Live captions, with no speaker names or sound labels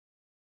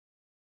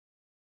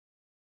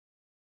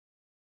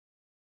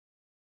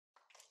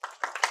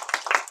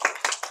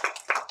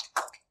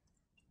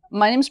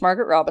My name is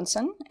Margaret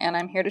Robinson, and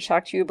I'm here to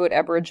talk to you about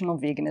Aboriginal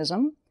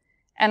veganism.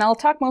 And I'll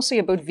talk mostly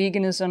about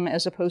veganism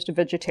as opposed to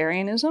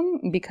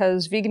vegetarianism,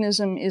 because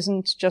veganism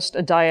isn't just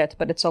a diet,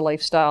 but it's a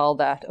lifestyle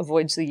that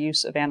avoids the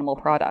use of animal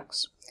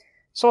products.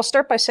 So I'll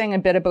start by saying a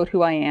bit about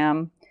who I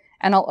am,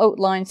 and I'll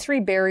outline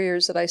 3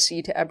 barriers that I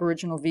see to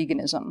Aboriginal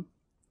veganism.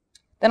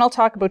 Then I'll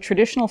talk about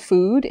traditional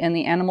food and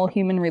the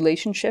animal-human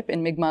relationship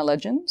in Mi'kmaq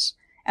legends,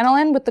 and I'll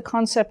end with the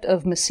concept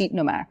of Masit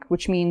Nomak,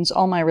 which means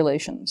all my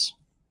relations.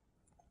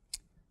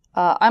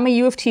 I'm a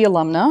U of T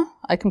alumna.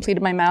 I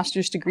completed my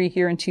master's degree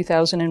here in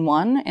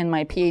 2001 and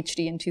my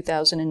PhD in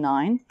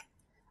 2009.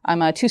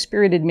 I'm a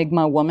two-spirited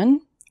Mi'kmaq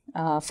woman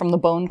from the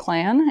Bone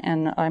clan,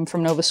 and I'm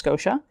from Nova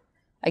Scotia.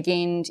 I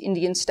gained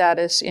Indian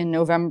status in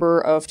November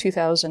of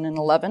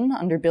 2011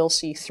 under Bill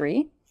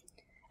C-3.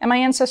 And my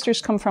ancestors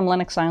come from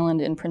Lennox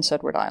Island in Prince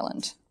Edward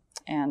Island.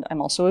 And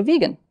I'm also a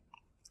vegan.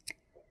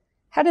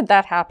 How did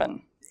that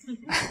happen?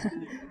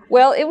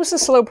 Well, it was a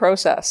slow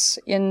process.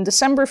 In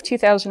December of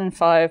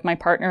 2005, my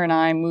partner and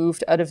I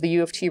moved out of the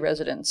U of T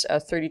residence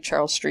at 30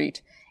 Charles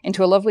Street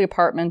into a lovely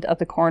apartment at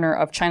the corner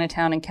of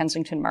Chinatown and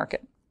Kensington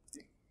Market.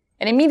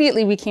 And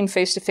immediately we came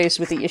face to face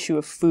with the issue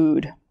of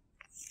food.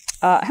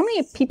 How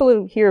many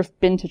people here have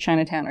been to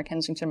Chinatown or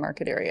Kensington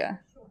Market area?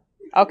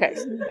 Okay,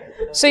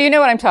 so you know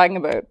what I'm talking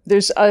about.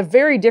 There's a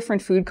very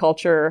different food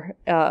culture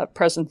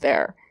present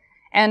there.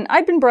 And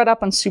I'd been brought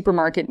up on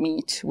supermarket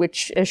meat,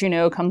 which, as you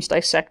know, comes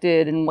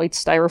dissected in white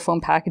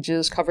styrofoam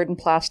packages covered in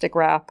plastic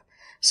wrap.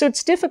 So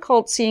it's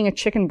difficult seeing a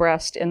chicken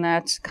breast in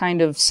that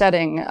kind of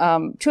setting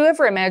to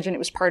ever imagine it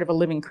was part of a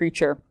living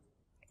creature.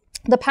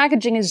 The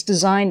packaging is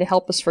designed to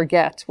help us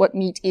forget what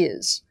meat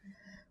is.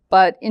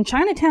 But in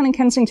Chinatown and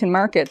Kensington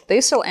Market,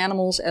 they sell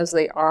animals as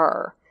they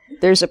are.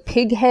 There's a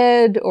pig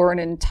head or an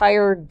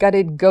entire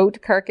gutted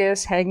goat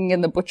carcass hanging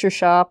in the butcher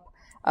shop.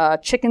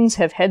 Chickens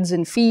have heads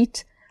and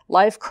feet.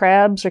 Live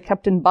crabs are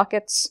kept in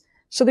buckets,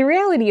 so the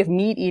reality of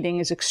meat eating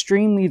is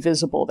extremely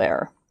visible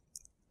there.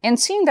 And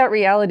seeing that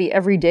reality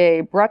every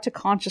day brought to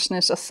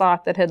consciousness a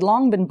thought that had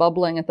long been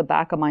bubbling at the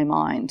back of my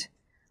mind.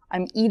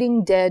 I'm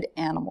eating dead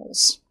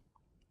animals.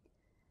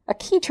 A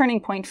key turning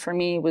point for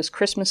me was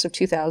Christmas of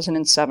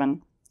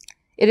 2007.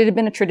 It had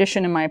been a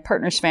tradition in my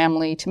partner's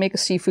family to make a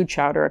seafood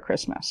chowder at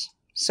Christmas.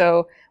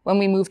 So when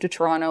we moved to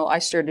Toronto, I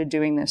started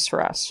doing this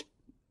for us.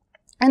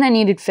 And I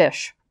needed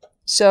fish.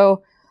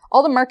 So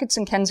all the markets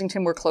in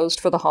Kensington were closed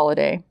for the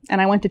holiday, and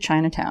I went to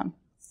Chinatown,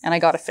 and I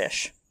got a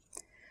fish.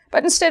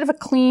 But instead of a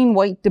clean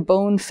white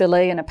deboned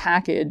fillet in a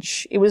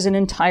package, it was an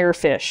entire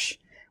fish,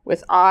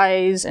 with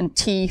eyes and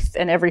teeth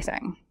and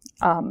everything.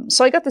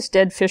 So I got this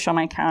dead fish on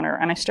my counter,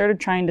 and I started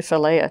trying to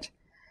fillet it.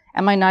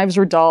 And my knives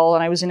were dull,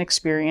 and I was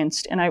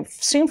inexperienced, and I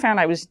soon found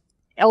I was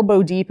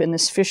elbow deep in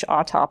this fish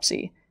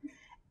autopsy.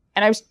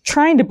 And I was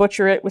trying to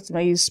butcher it with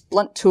these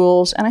blunt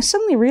tools, and I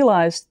suddenly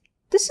realized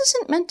this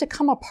isn't meant to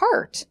come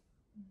apart.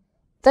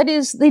 That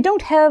is, they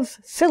don't have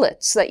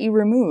fillets that you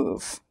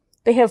remove.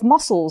 They have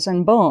muscles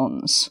and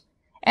bones.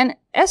 And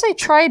as I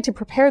tried to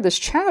prepare this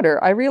chowder,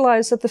 I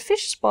realized that the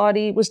fish's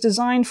body was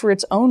designed for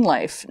its own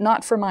life,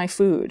 not for my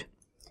food.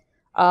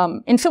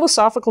 In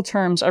philosophical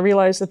terms, I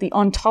realized that the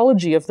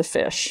ontology of the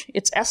fish,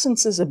 its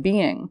essence as a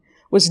being,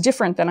 was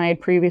different than I had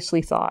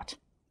previously thought.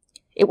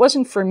 It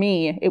wasn't for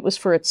me, it was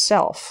for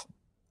itself.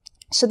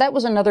 So that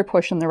was another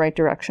push in the right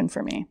direction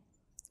for me.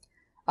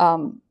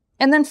 And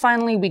then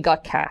finally, we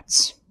got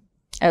cats.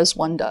 As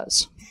one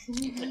does.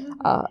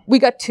 We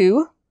got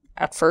 2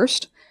 at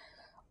first.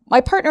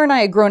 My partner and I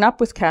had grown up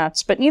with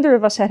cats, but neither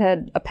of us had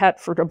had a pet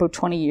for about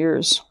 20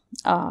 years.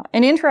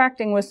 And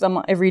interacting with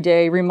them every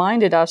day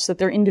reminded us that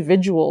they're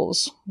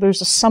individuals. There's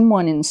a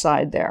someone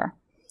inside there.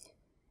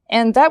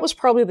 And that was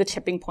probably the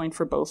tipping point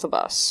for both of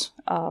us.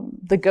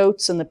 The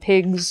goats and the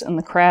pigs and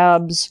the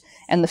crabs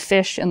and the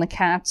fish and the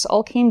cats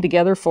all came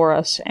together for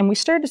us, and we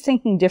started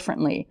thinking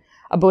differently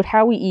about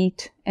how we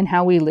eat and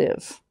how we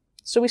live.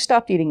 So we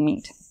stopped eating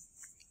meat.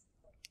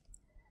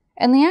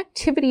 And the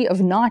activity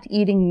of not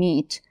eating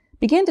meat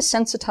began to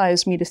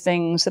sensitize me to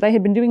things that I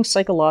had been doing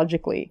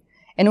psychologically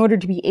in order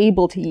to be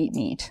able to eat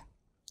meat.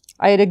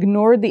 I had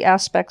ignored the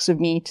aspects of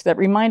meat that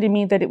reminded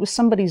me that it was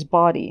somebody's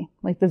body,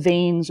 like the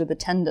veins or the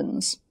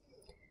tendons.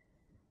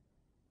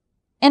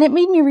 And it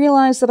made me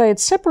realize that I had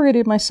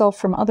separated myself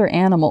from other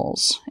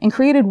animals and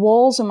created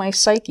walls in my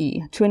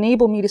psyche to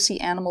enable me to see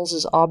animals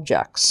as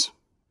objects.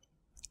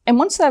 And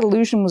once that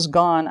illusion was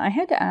gone, I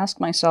had to ask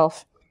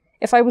myself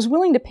if I was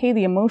willing to pay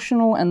the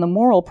emotional and the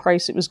moral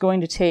price it was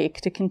going to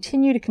take to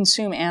continue to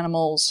consume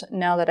animals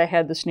now that I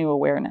had this new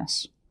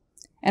awareness.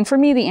 And for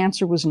me, the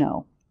answer was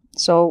no.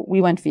 So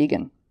we went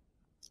vegan.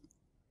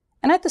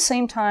 And at the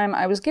same time,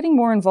 I was getting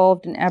more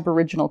involved in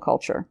Aboriginal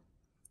culture.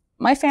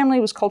 My family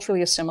was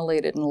culturally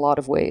assimilated in a lot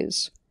of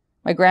ways.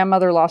 My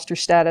grandmother lost her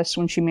status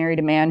when she married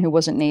a man who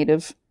wasn't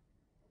native.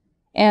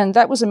 And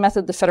that was a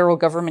method the federal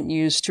government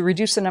used to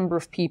reduce the number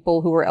of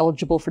people who were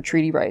eligible for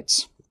treaty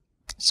rights.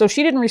 So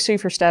she didn't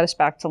receive her status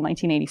back till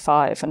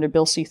 1985 under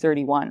Bill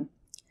C-31.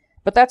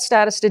 But that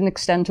status didn't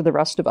extend to the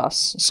rest of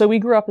us, so we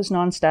grew up as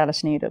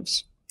non-status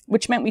natives,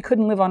 which meant we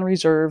couldn't live on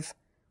reserve,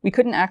 We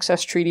couldn't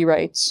access treaty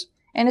rights,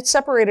 and it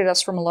separated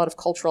us from a lot of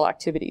cultural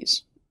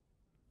activities.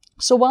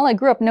 So while I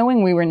grew up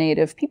knowing we were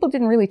Native, people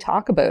didn't really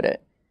talk about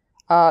it.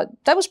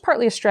 That was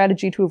partly a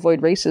strategy to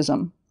avoid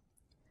racism.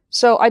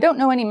 So I didn't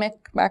know any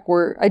Mi'kmaq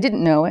words,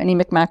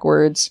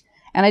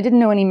 and I didn't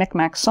know any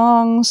Mi'kmaq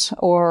songs,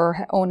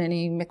 or own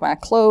any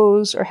Mi'kmaq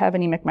clothes, or have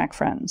any Mi'kmaq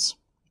friends.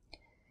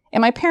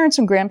 In my parents'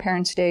 and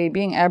grandparents' day,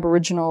 being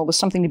Aboriginal was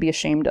something to be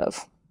ashamed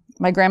of.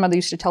 My grandmother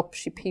used to tell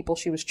people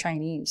she was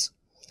Chinese.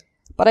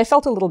 But I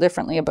felt a little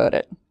differently about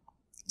it.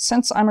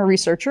 Since I'm a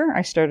researcher,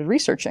 I started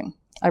researching.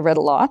 I read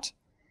a lot.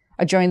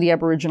 I joined the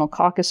Aboriginal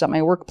caucus at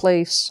my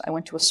workplace. I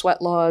went to a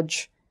sweat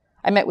lodge.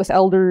 I met with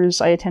elders.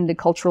 I attended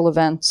cultural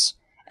events.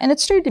 And it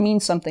started to mean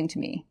something to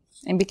me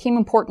and became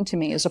important to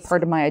me as a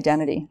part of my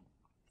identity.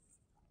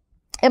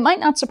 It might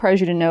not surprise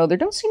you to know there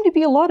don't seem to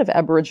be a lot of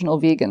Aboriginal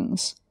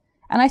vegans.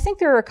 And I think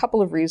there are a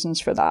couple of reasons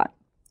for that.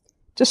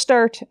 To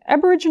start,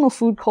 Aboriginal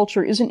food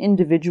culture isn't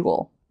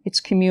individual. It's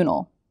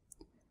communal.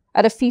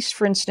 At a feast,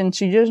 for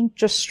instance, you don't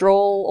just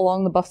stroll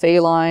along the buffet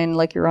line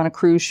like you're on a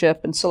cruise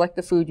ship and select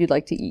the food you'd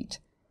like to eat.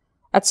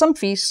 At some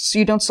feasts,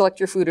 you don't select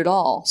your food at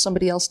all.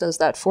 Somebody else does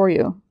that for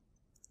you.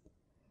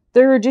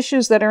 There are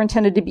dishes that are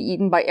intended to be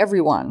eaten by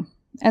everyone,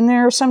 and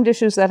there are some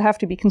dishes that have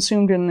to be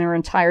consumed in their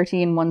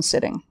entirety in one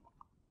sitting.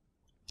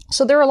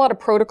 So there are a lot of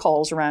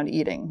protocols around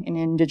eating in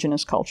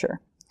Indigenous culture.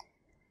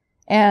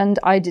 And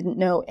I didn't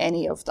know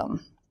any of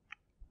them.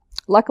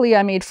 Luckily,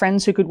 I made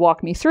friends who could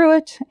walk me through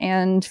it,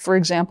 and, for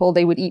example,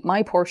 they would eat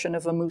my portion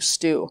of a moose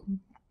stew.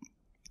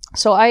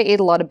 So I ate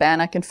a lot of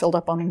bannock and filled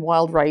up on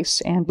wild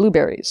rice and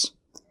blueberries.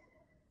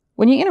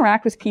 When you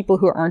interact with people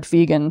who aren't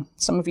vegan,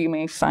 some of you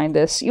may find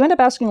this, you end up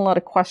asking a lot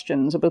of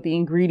questions about the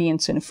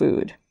ingredients in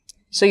food,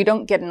 so you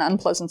don't get an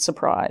unpleasant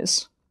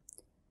surprise.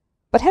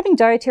 But having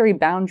dietary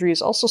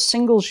boundaries also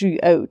singles you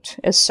out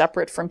as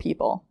separate from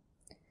people.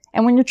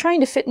 And when you're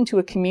trying to fit into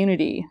a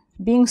community,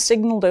 being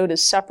signaled out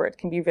as separate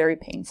can be very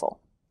painful.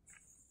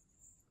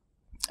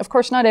 Of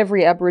course, not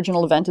every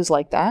Aboriginal event is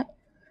like that.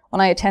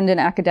 When I attend an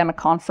academic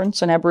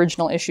conference on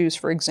Aboriginal issues,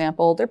 for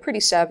example, they're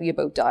pretty savvy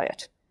about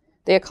diet.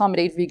 They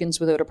accommodate vegans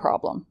without a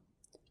problem.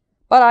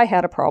 But I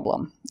had a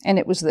problem, and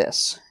it was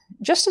this.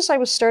 Just as I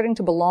was starting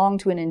to belong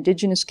to an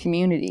Indigenous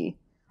community,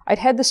 I'd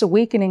had this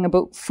awakening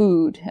about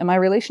food and my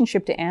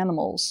relationship to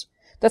animals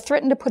that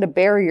threatened to put a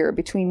barrier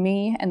between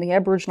me and the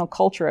Aboriginal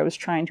culture I was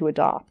trying to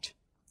adopt.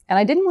 And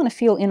I didn't want to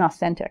feel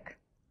inauthentic.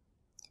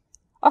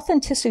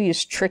 Authenticity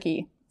is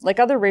tricky. Like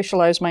other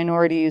racialized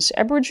minorities,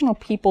 Aboriginal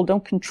people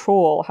don't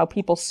control how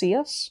people see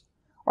us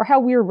or how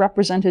we are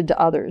represented to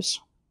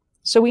others.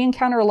 So we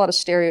encounter a lot of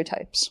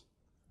stereotypes,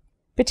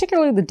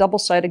 particularly the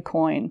double-sided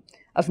coin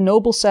of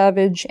noble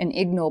savage and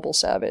ignoble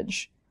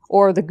savage,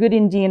 or the good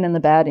Indian and the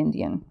bad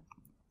Indian.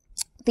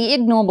 The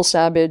ignoble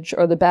savage,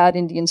 or the bad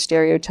Indian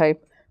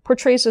stereotype,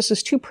 portrays us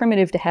as too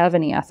primitive to have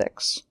any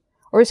ethics,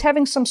 or as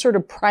having some sort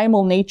of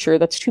primal nature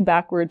that's too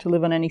backward to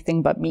live on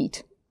anything but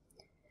meat.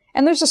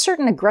 And there's a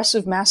certain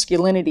aggressive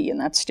masculinity in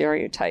that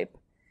stereotype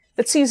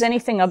that sees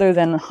anything other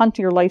than a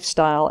hunter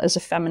lifestyle as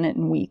effeminate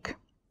and weak.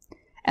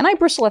 And I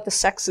bristle at the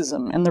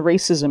sexism and the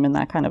racism in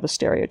that kind of a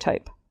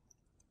stereotype.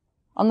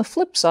 On the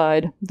flip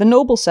side, the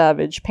noble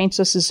savage paints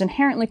us as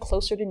inherently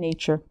closer to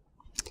nature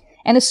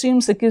and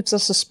assumes that gives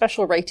us a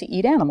special right to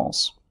eat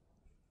animals.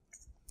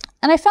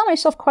 And I found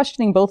myself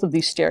questioning both of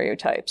these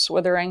stereotypes,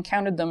 whether I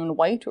encountered them in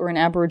white or in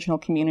Aboriginal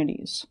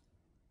communities.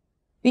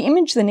 The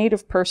image of the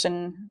Native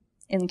person,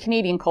 in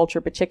Canadian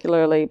culture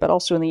particularly, but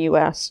also in the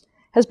US,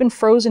 has been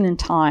frozen in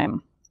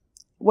time.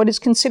 What is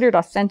considered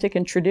authentic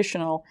and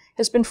traditional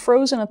has been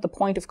frozen at the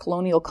point of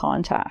colonial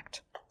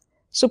contact.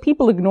 So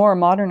people ignore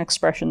modern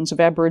expressions of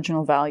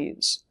Aboriginal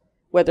values.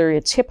 Whether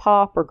it's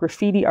hip-hop or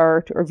graffiti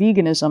art or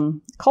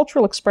veganism,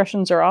 cultural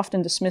expressions are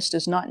often dismissed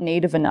as not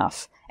native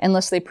enough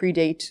unless they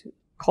predate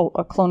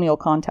colonial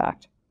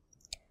contact.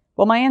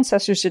 Well, my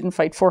ancestors didn't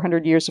fight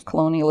 400 years of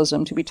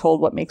colonialism to be told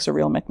what makes a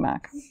real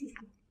Mi'kmaq.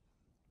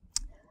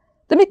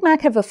 The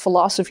Mi'kmaq have a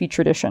philosophy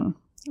tradition.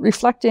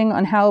 Reflecting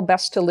on how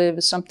best to live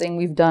is something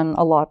we've done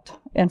a lot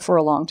and for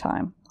a long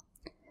time.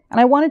 And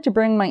I wanted to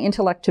bring my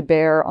intellect to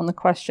bear on the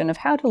question of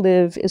how to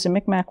live as a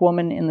Mi'kmaq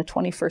woman in the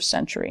 21st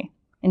century,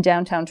 in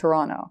downtown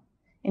Toronto,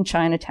 in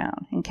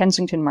Chinatown, in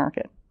Kensington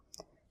Market.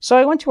 So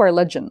I went to our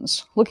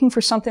legends, looking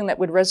for something that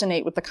would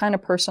resonate with the kind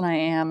of person I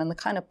am and the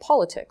kind of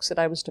politics that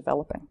I was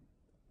developing.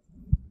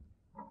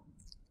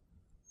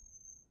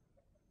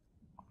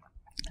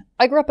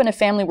 I grew up in a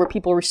family where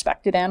people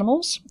respected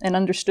animals and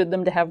understood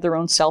them to have their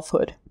own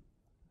selfhood.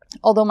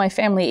 Although my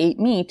family ate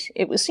meat,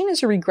 it was seen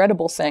as a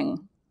regrettable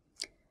thing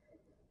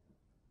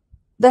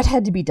that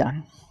had to be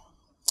done.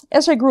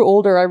 As I grew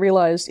older, I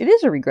realized it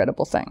is a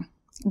regrettable thing,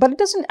 but it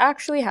doesn't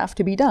actually have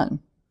to be done.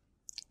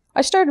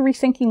 I started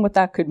rethinking what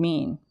that could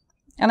mean,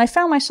 and I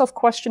found myself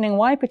questioning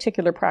why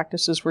particular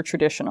practices were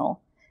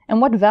traditional and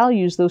what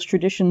values those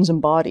traditions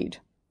embodied,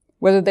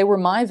 whether they were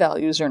my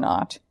values or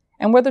not,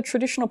 and whether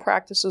traditional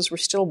practices were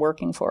still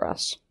working for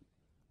us.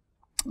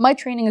 My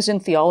training is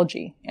in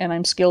theology, and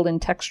I'm skilled in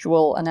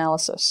textual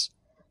analysis,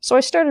 so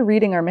I started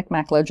reading our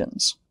Mi'kmaq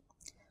legends.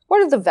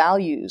 What are the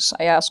values,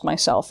 I ask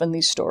myself, in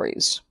these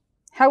stories?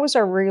 How is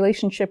our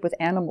relationship with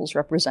animals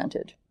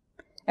represented?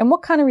 And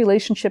what kind of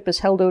relationship is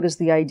held out as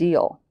the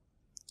ideal?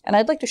 And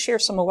I'd like to share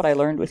some of what I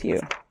learned with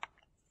you.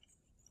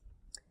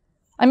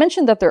 I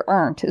mentioned that there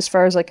aren't, as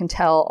far as I can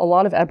tell, a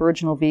lot of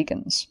Aboriginal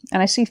vegans,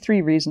 and I see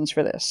 3 reasons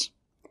for this.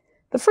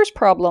 The first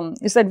problem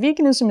is that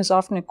veganism is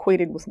often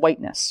equated with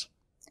whiteness,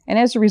 and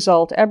as a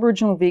result,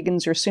 Aboriginal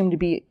vegans are assumed to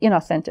be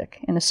inauthentic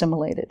and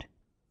assimilated.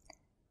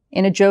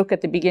 In a joke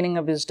at the beginning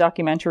of his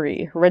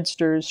documentary,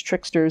 Redsters,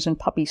 Tricksters, and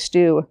Puppy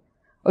Stew,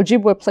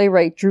 Ojibwa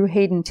playwright Drew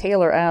Hayden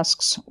Taylor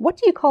asks, "What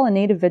do you call a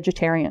native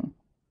vegetarian?"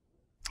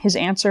 His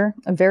answer,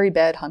 a very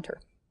bad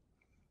hunter.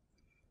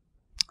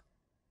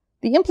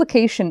 The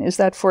implication is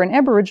that for an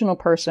Aboriginal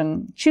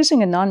person,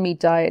 choosing a non-meat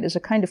diet is a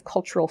kind of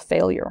cultural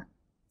failure.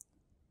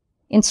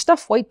 In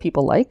Stuff White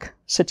People Like,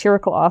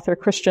 satirical author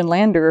Christian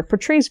Lander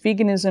portrays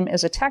veganism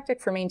as a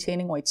tactic for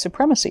maintaining white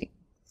supremacy.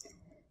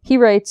 He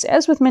writes,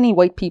 "As with many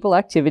white people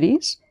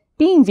activities,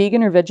 being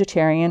vegan or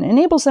vegetarian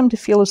enables them to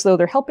feel as though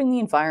they're helping the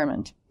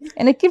environment,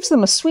 and it gives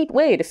them a sweet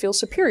way to feel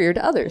superior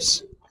to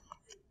others."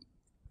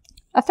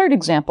 A third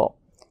example.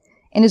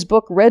 In his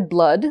book Red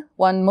Blood,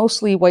 One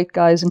Mostly White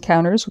Guy's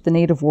Encounters with the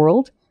Native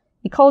World,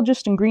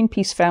 ecologist and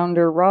Greenpeace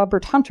founder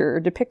Robert Hunter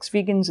depicts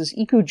vegans as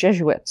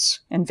eco-Jesuits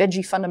and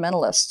veggie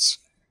fundamentalists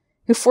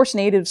who force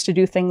natives to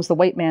do things the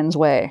white man's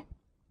way.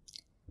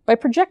 By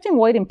projecting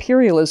white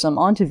imperialism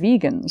onto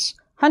vegans,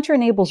 Hunter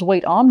enables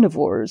white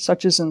omnivores,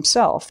 such as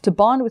himself, to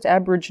bond with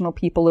Aboriginal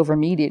people over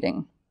meat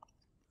eating.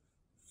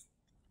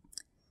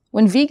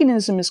 When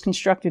veganism is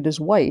constructed as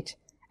white,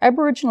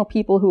 Aboriginal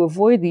people who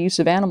avoid the use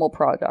of animal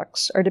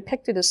products are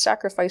depicted as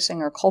sacrificing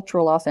our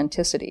cultural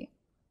authenticity.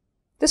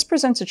 This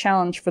presents a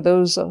challenge for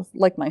those,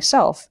 like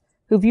myself,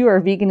 who view our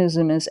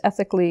veganism as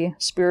ethically,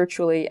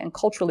 spiritually, and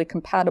culturally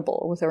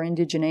compatible with our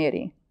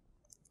indigeneity.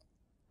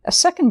 A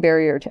second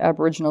barrier to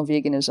Aboriginal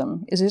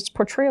veganism is its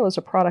portrayal as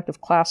a product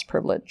of class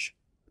privilege.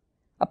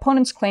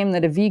 Opponents claim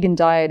that a vegan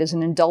diet is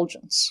an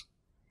indulgence,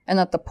 and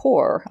that the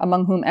poor,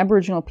 among whom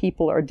Aboriginal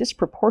people are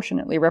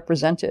disproportionately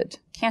represented,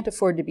 can't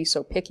afford to be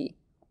so picky.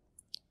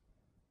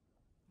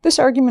 This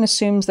argument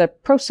assumes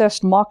that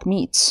processed mock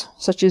meats,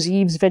 such as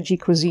Eve's Veggie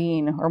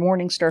Cuisine or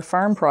Morningstar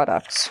Farm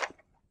products,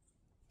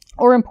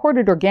 or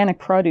imported organic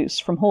produce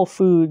from Whole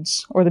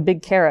Foods or the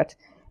Big Carrot,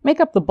 make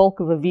up the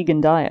bulk of a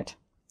vegan diet.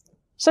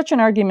 Such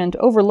an argument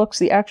overlooks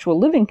the actual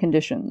living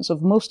conditions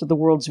of most of the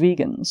world's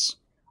vegans,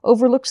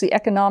 overlooks the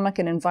economic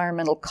and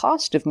environmental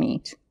cost of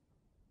meat,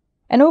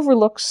 and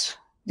overlooks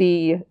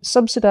the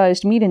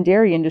subsidized meat and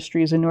dairy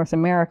industries in North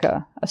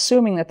America,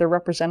 assuming that they're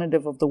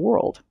representative of the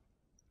world.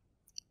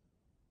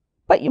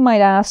 But you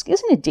might ask,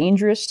 isn't it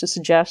dangerous to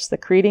suggest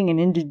creating an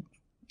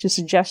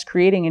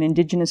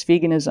indigenous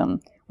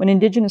veganism when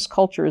indigenous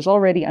culture is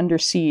already under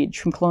siege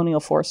from colonial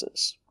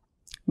forces?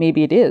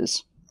 Maybe it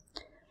is.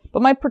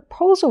 But my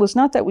proposal is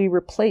not that we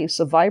replace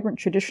a vibrant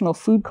traditional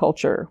food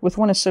culture with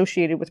one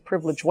associated with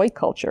privileged white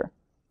culture.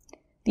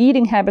 The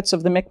eating habits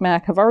of the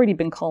Micmac have already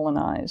been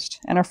colonized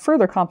and are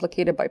further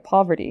complicated by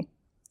poverty.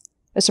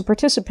 As a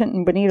participant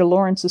in Bonita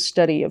Lawrence's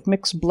study of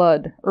mixed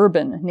blood,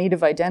 urban,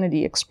 native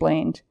identity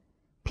explained,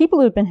 people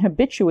have been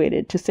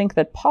habituated to think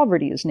that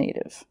poverty is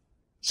native,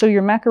 so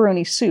your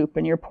macaroni soup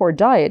and your poor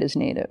diet is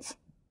native.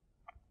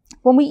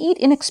 When we eat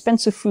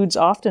inexpensive foods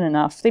often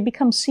enough, they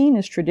become seen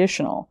as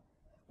traditional,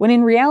 when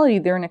in reality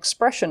they're an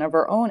expression of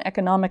our own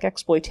economic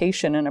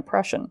exploitation and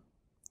oppression.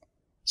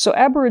 So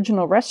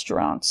Aboriginal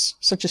restaurants,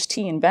 such as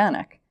Tea and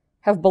Bannock,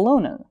 have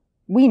bologna,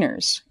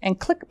 wieners, and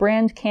Click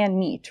brand canned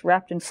meat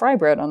wrapped in fry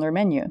bread on their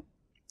menu.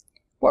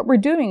 What we're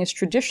doing is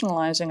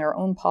traditionalizing our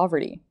own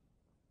poverty.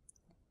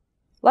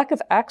 Lack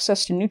of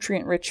access to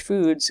nutrient-rich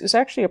foods is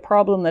actually a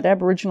problem that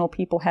Aboriginal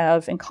people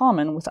have in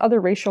common with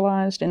other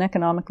racialized and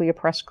economically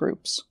oppressed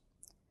groups.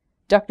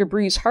 Dr.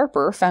 Breeze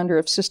Harper, founder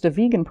of Sista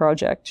Vegan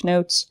Project,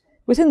 notes,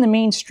 "Within the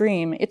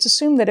mainstream, it's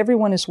assumed that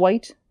everyone is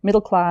white,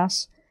 middle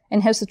class,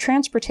 and has the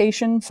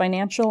transportation,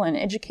 financial, and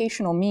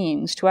educational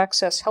means to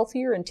access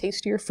healthier and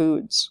tastier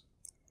foods.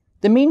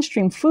 The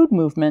mainstream food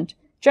movement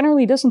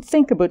generally doesn't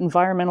think about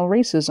environmental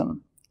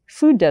racism,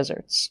 food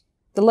deserts,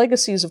 the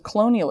legacies of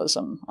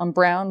colonialism on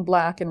brown,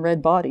 black, and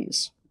red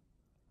bodies."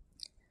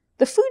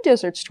 The food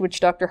deserts to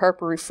which Dr.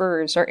 Harper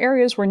refers are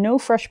areas where no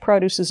fresh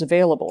produce is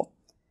available,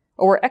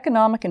 or where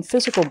economic and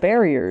physical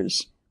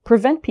barriers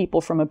prevent people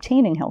from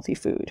obtaining healthy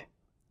food.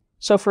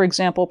 So, for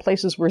example,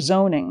 places where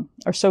zoning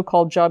or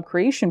so-called job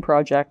creation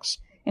projects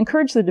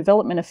encourage the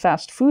development of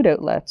fast food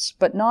outlets,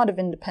 but not of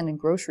independent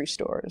grocery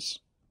stores.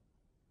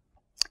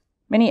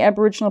 Many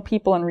Aboriginal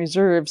people on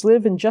reserves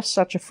live in just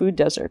such a food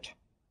desert.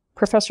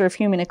 Professor of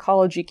Human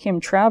Ecology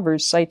Kim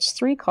Travers cites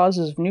 3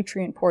 causes of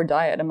nutrient-poor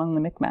diet among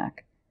the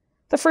Micmac.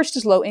 The first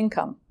is low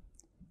income.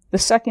 The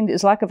second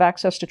is lack of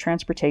access to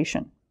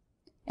transportation.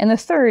 And the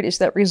third is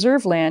that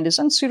reserve land is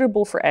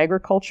unsuitable for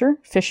agriculture,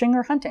 fishing,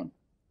 or hunting.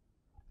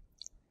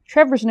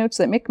 Travers notes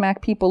that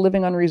Micmac people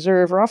living on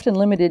reserve are often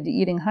limited to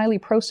eating highly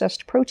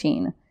processed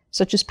protein,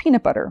 such as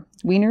peanut butter,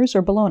 wieners,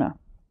 or bologna.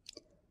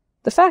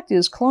 The fact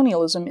is,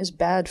 colonialism is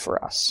bad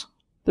for us.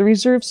 The the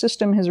reserve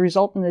system has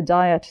resulted in a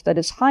diet that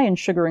is high in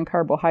sugar and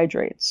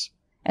carbohydrates,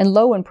 and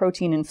low in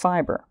protein and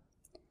fiber.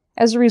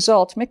 As a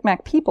result,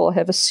 Micmac people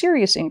have a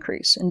serious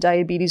increase in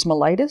diabetes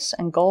mellitus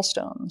and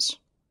gallstones.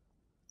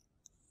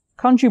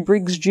 Conju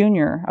Briggs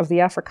Jr. of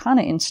the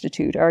Africana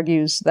Institute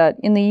argues that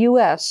in the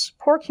U.S.,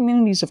 poor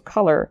communities of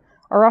color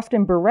are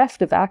often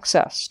bereft of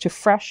access to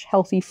fresh,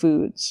 healthy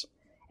foods,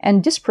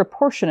 and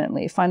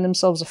disproportionately find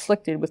themselves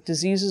afflicted with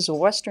diseases of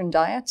Western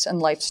diets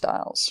and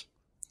lifestyles.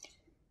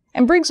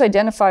 And Briggs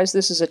identifies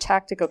this as a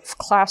tactic of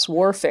class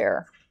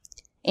warfare,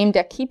 aimed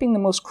at keeping the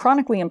most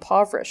chronically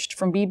impoverished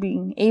from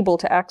being able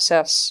to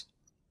access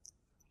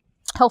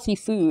healthy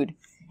food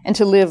and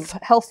to live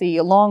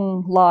healthy,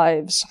 long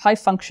lives,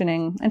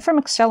 high-functioning, and from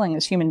excelling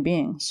as human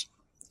beings.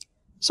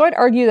 So I'd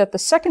argue that the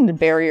second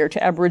barrier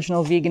to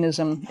Aboriginal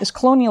veganism is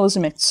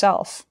colonialism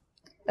itself,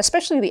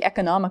 especially the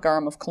economic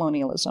arm of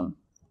colonialism.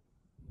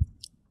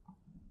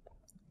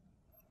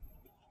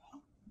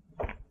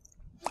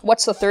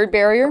 What's the third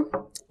barrier?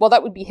 Well,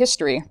 that would be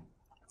history.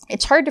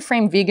 It's hard to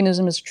frame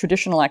veganism as a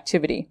traditional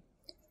activity.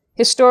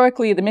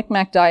 Historically, the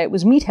Micmac diet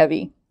was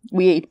meat-heavy.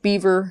 We ate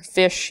beaver,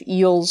 fish,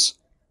 eels,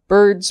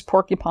 birds,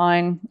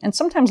 porcupine, and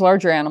sometimes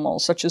larger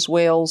animals such as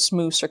whales,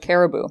 moose, or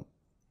caribou.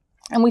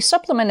 And we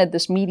supplemented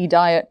this meaty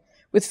diet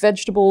with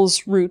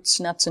vegetables, roots,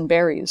 nuts, and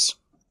berries.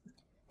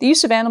 The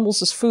use of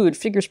animals as food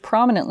figures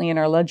prominently in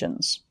our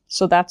legends,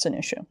 so that's an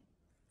issue.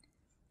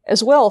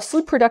 As well,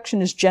 food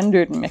production is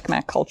gendered in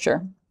Micmac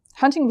culture.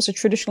 Hunting was a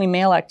traditionally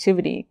male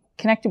activity,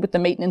 connected with the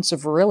maintenance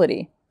of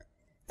virility.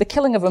 The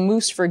killing of a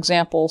moose, for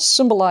example,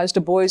 symbolized a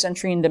boy's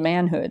entry into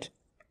manhood.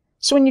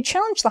 So when you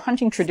challenge the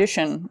hunting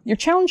tradition, you're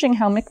challenging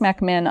how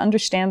Micmac men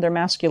understand their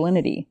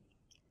masculinity.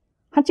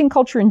 Hunting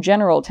culture in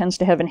general tends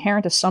to have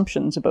inherent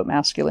assumptions about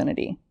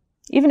masculinity.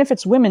 Even if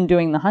it's women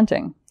doing the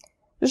hunting,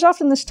 there's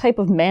often this type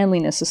of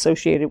manliness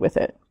associated with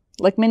it.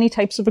 Like many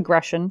types of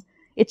aggression,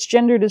 it's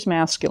gendered as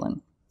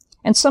masculine.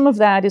 And some of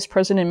that is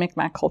present in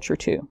Micmac culture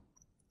too.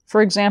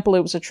 For example,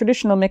 it was a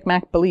traditional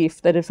Micmac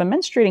belief that if a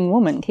menstruating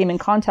woman came in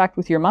contact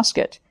with your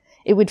musket,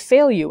 it would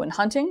fail you in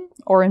hunting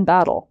or in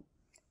battle,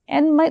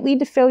 and might lead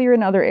to failure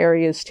in other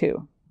areas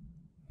too.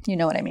 You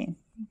know what I mean.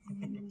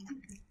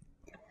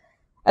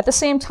 At the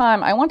same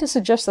time, I want to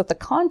suggest that the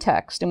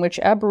context in which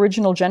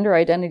Aboriginal gender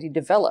identity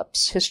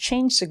develops has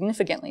changed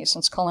significantly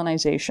since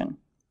colonization.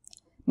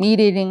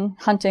 Meat-eating,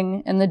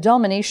 hunting, and the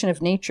domination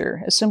of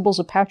nature as symbols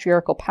of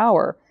patriarchal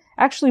power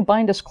actually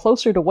bind us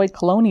closer to white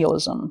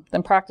colonialism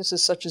than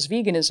practices such as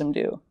veganism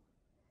do.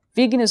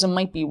 Veganism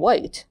might be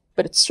white,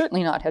 but it's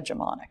certainly not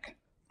hegemonic.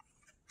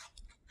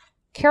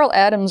 Carol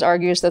Adams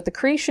argues that the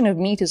creation of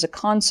meat as a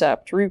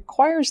concept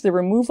requires the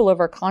removal of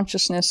our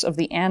consciousness of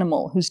the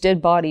animal whose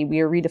dead body we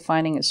are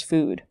redefining as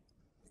food.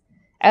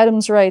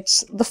 Adams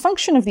writes, "The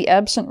function of the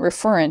absent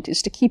referent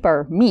is to keep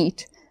our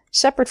meat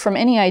separate from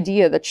any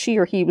idea that she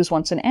or he was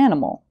once an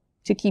animal,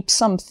 to keep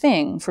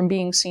something from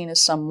being seen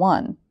as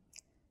someone.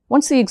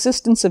 Once the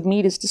existence of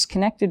meat is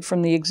disconnected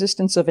from the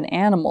existence of an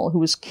animal who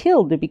was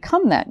killed to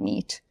become that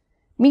meat,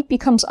 meat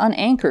becomes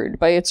unanchored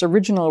by its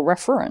original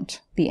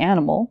referent, the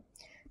animal,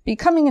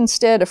 becoming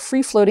instead a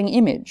free-floating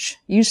image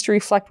used to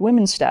reflect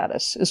women's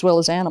status as well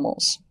as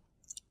animals."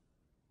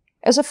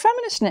 As a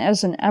feminist and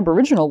as an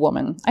Aboriginal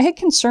woman, I had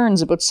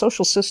concerns about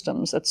social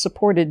systems that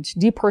supported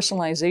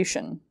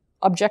depersonalization,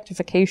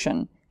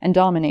 objectification, and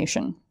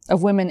domination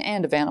of women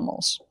and of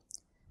animals.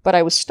 But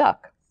I was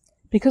stuck,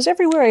 because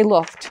everywhere I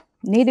looked,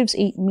 natives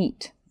ate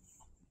meat.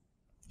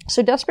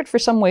 So desperate for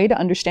some way to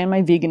understand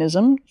my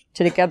veganism,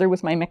 together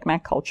with my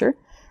Micmac culture,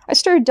 I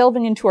started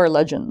delving into our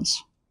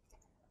legends.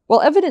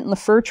 While evident in the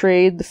fur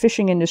trade, the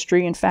fishing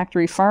industry, and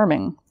factory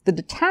farming, the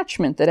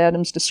detachment that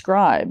Adams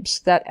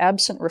describes, that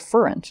absent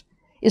referent,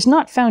 is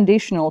not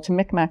foundational to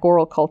Micmac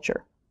oral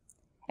culture.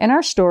 In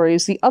our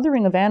stories, the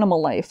othering of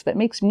animal life that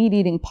makes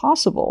meat-eating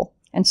possible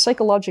and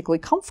psychologically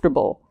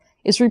comfortable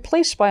is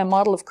replaced by a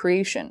model of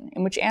creation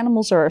in which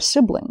animals are our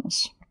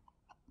siblings.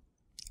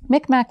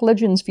 Micmac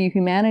legends view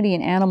humanity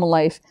and animal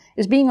life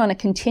as being on a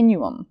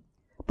continuum,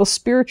 both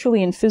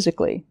spiritually and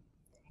physically.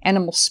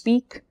 Animals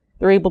speak,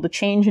 they're able to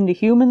change into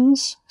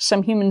humans.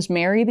 Some humans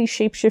marry these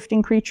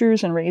shape-shifting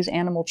creatures and raise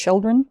animal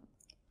children.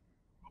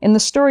 In the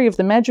story of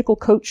the magical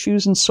coat,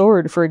 shoes, and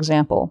sword, for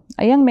example,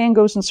 a young man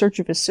goes in search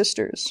of his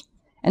sisters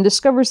and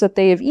discovers that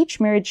they have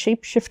each married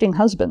shape-shifting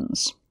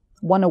husbands,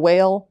 one a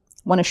whale,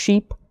 one a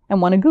sheep,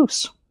 and one a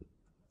goose.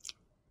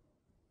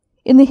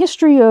 In the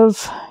history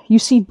of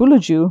Yusit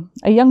Bulaju,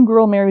 a young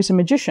girl marries a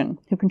magician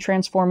who can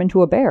transform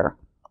into a bear.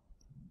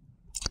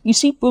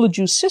 Yusit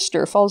Bulaju's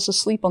sister falls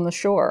asleep on the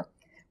shore,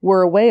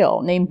 where a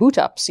whale named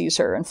Bootup sees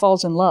her and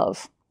falls in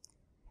love.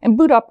 And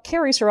Bootup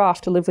carries her off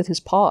to live with his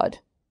pod.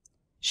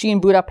 She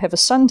and Bootup have a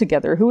son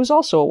together who is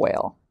also a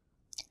whale.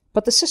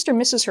 But the sister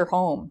misses her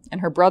home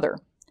and her brother,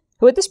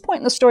 who at this point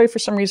in the story for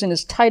some reason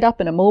is tied up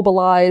and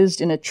immobilized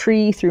in a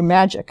tree through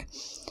magic.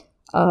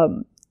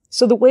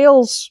 So the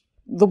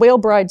whale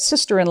bride's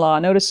sister-in-law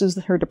notices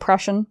her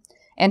depression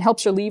and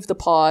helps her leave the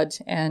pod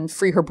and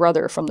free her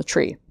brother from the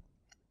tree.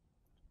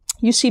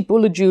 Yusit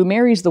Bulaju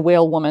marries the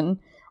whale woman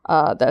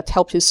that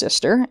helped his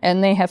sister,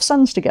 and they have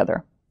sons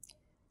together.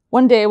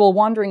 One day, while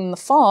wandering in the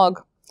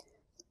fog,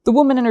 the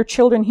woman and her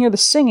children hear the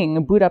singing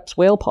of Boodap's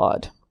whale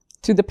pod.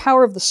 Through the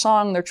power of the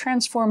song, they're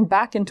transformed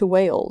back into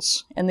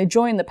whales, and they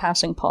join the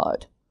passing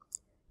pod.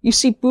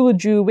 Yusip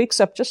Boolaju wakes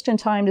up just in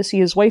time to see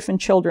his wife and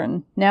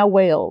children, now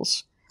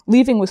whales,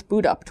 leaving with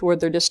Boodap toward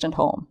their distant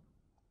home.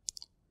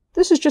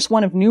 This is just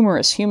one of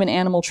numerous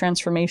human-animal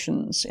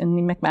transformations in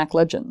the Micmac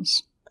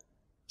legends.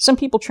 Some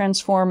people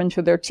transform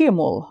into their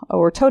tiamul,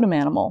 or totem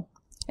animal,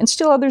 and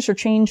still others are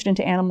changed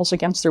into animals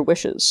against their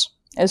wishes,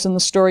 as in the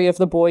story of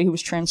the boy who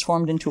was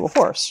transformed into a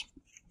horse,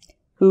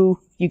 who,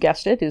 you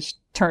guessed it, is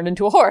turned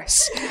into a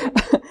horse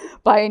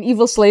by an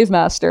evil slave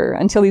master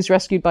until he's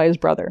rescued by his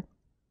brother.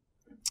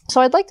 So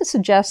I'd like to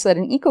suggest that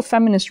an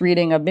ecofeminist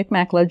reading of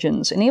Micmac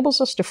legends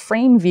enables us to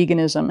frame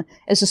veganism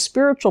as a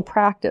spiritual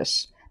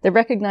practice that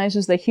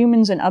recognizes that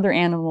humans and other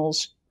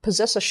animals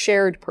possess a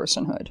shared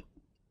personhood.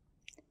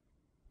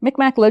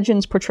 Micmac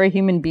legends portray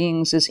human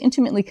beings as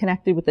intimately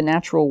connected with the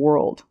natural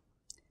world.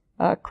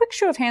 Quick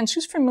show of hands,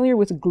 who's familiar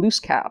with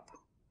Glooscap,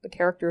 the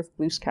character of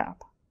Glooscap?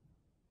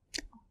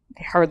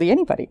 Hardly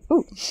anybody.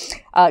 Ooh.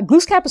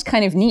 Glooscap is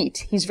kind of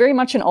neat. He's very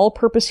much an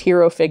all-purpose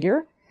hero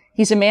figure.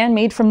 He's a man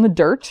made from the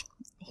dirt.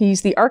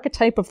 He's the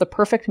archetype of the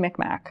perfect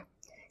Micmac.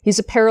 He's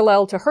a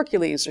parallel to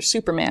Hercules or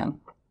Superman.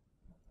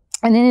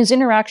 And in his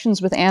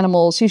interactions with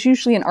animals, he's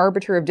usually an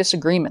arbiter of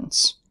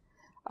disagreements.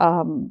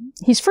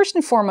 He's first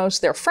and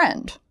foremost their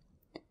friend.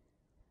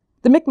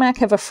 The Micmac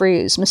have a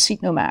phrase,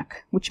 Masitnomac,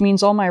 which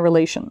means all my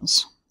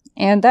relations.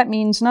 And that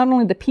means not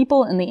only the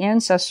people and the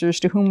ancestors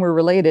to whom we're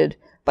related,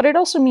 but it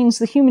also means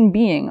the human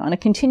being on a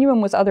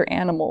continuum with other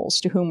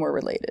animals to whom we're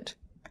related.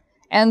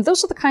 And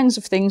those are the kinds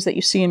of things that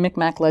you see in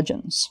Micmac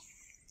legends.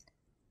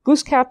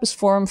 Glooscap is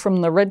formed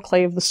from the red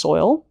clay of the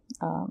soil,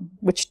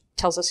 which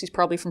tells us he's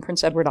probably from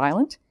Prince Edward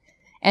Island,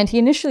 and he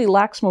initially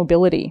lacks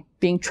mobility,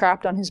 being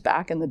trapped on his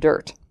back in the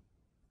dirt.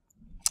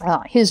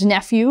 His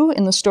nephew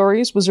in the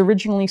stories was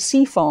originally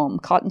sea foam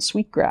caught in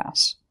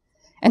sweetgrass,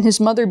 and his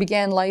mother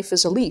began life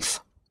as a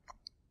leaf.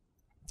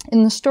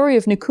 In the story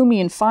of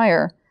Nukumi and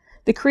Fire,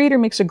 the creator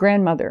makes a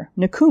grandmother,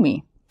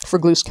 Nukumi, for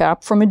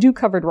Glooscap from a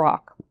dew-covered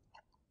rock.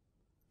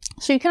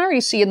 So you can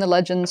already see in the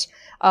legends,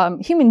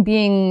 human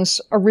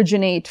beings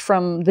originate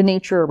from the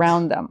nature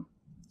around them.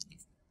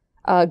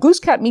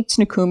 Glooscap meets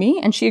Nukumi,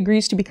 and she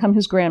agrees to become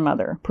his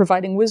grandmother,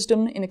 providing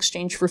wisdom in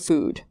exchange for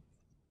food.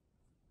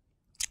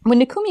 When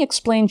Nukumi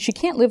explains she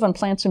can't live on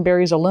plants and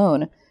berries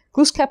alone,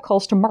 Glooscap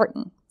calls to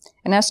Martin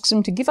and asks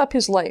him to give up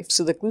his life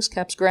so that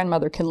Glooscap's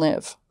grandmother can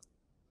live.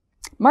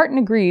 Martin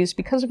agrees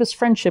because of his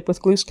friendship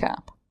with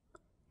Glooscap.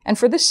 And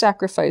for this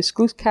sacrifice,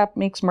 Glooscap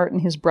makes Martin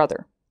his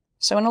brother.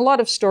 So in a lot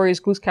of stories,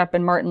 Glooscap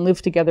and Martin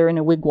live together in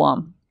a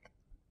wigwam.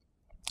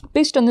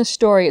 Based on this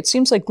story, it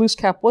seems like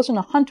Glooscap wasn't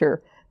a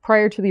hunter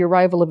prior to the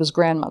arrival of his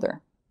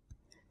grandmother.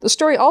 The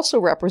story also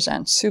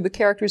represents, through the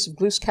characters of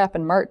Glooscap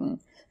and Martin,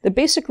 the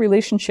basic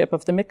relationship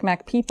of the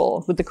Micmac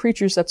people with the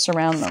creatures that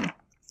surround them.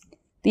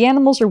 The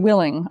animals are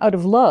willing, out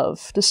of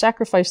love, to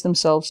sacrifice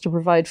themselves to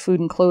provide food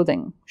and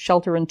clothing,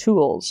 shelter and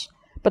tools,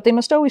 but they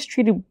must always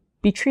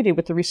be treated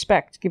with the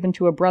respect given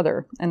to a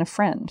brother and a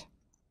friend.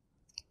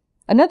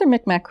 Another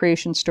Micmac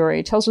creation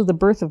story tells of the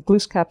birth of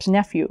Glooscap's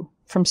nephew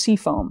from sea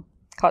foam,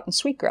 caught in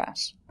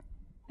sweetgrass.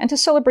 And to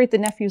celebrate the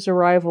nephew's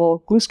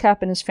arrival, Glooscap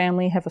and his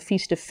family have a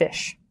feast of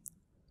fish.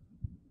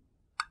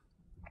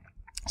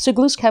 So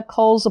Glooscap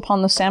calls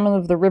upon the salmon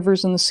of the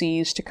rivers and the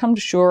seas to come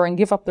to shore and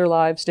give up their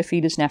lives to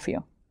feed his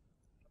nephew.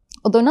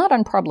 Although not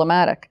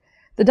unproblematic,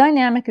 the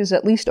dynamic is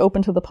at least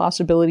open to the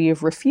possibility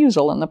of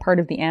refusal on the part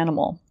of the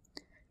animal.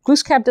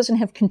 Glooscap doesn't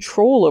have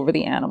control over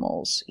the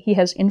animals, he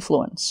has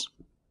influence.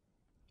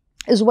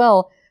 As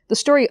well, the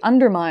story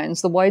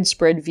undermines the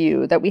widespread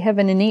view that we have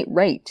an innate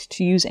right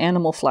to use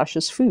animal flesh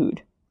as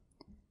food.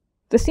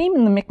 The theme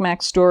in the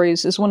Micmac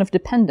stories is one of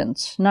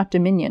dependence, not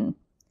dominion.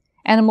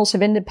 Animals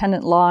have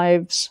independent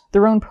lives,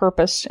 their own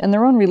purpose, and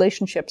their own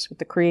relationships with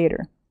the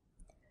Creator.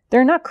 They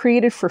are not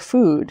created for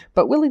food,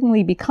 but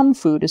willingly become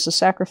food as a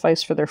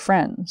sacrifice for their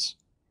friends.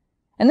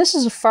 And this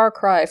is a far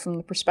cry from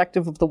the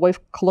perspective of the white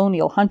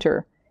colonial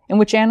hunter, in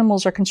which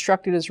animals are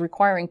constructed as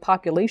requiring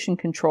population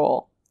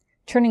control,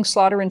 turning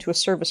slaughter into a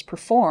service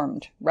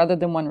performed rather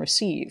than one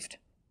received.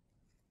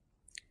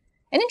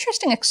 An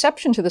interesting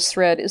exception to this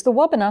thread is the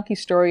Wabanaki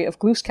story of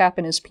Glooscap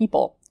and his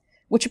people,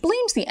 which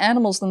blames the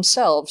animals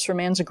themselves for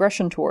man's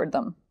aggression toward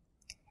them.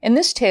 In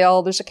this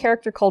tale, there's a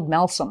character called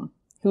Malsum,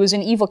 who is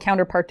an evil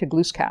counterpart to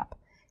Glooscap,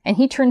 and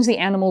he turns the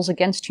animals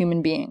against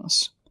human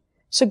beings.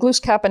 So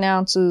Glooscap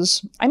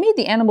announces, "I made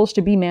the animals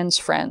to be man's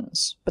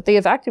friends, but they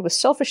have acted with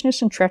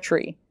selfishness and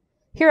treachery.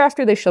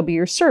 Hereafter they shall be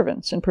your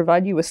servants and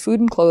provide you with food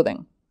and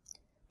clothing."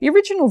 The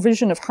original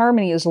vision of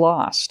harmony is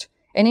lost,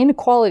 and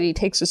inequality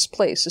takes its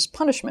place as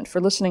punishment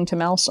for listening to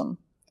Malsum.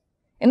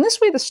 In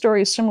this way, the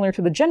story is similar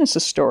to the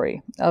Genesis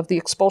story of the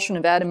expulsion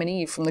of Adam and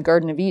Eve from the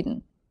Garden of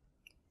Eden.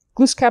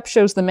 Glooscap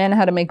shows the men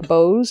how to make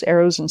bows,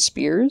 arrows, and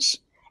spears,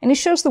 and he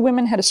shows the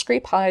women how to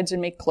scrape hides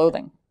and make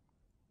clothing.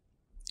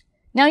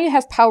 "Now you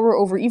have power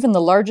over even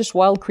the largest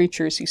wild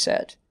creatures," he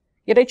said.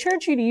 Yet I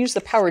charge you to use the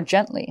power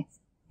gently.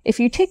 If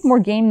you take more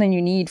game than you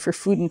need for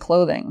food and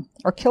clothing,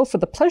 or kill for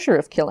the pleasure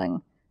of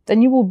killing,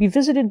 then you will be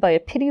visited by a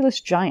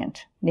pitiless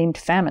giant named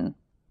Famine.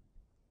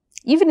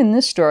 Even in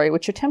this story,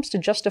 which attempts to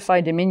justify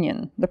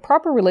dominion, the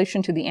proper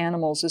relation to the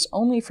animals is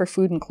only for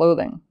food and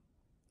clothing.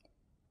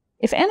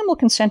 If animal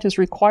consent is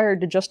required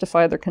to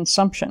justify their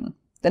consumption,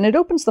 then it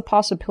opens the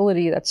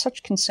possibility that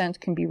such consent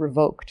can be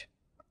revoked.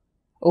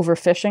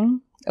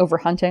 Overfishing,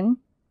 overhunting,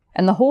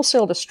 and the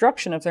wholesale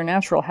destruction of their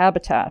natural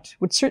habitat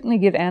would certainly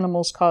give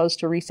animals cause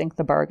to rethink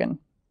the bargain.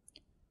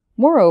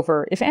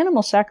 Moreover, if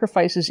animal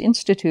sacrifice is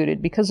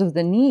instituted because of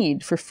the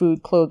need for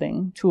food,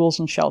 clothing, tools,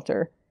 and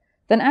shelter,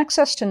 then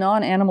access to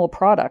non-animal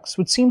products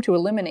would seem to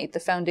eliminate the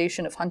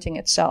foundation of hunting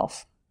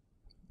itself.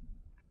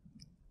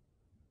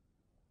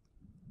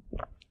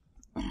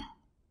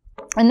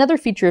 Another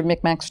feature of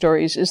Micmac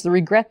stories is the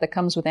regret that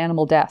comes with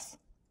animal death.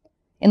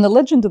 In the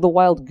legend of the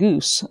wild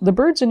goose, the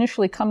birds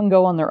initially come and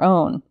go on their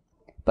own,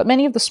 but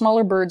many of the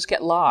smaller birds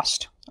get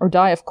lost, or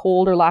die of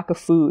cold or lack of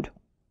food.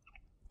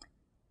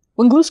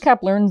 When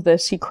Glooskap learned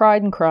this, he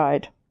cried and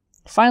cried.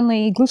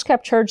 Finally,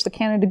 Glooskap charged the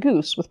Canada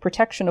goose with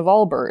protection of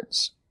all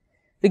birds.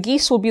 The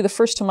geese will be the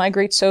first to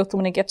migrate south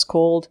when it gets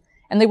cold,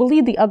 and they will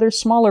lead the other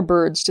smaller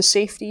birds to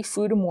safety,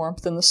 food, and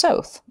warmth in the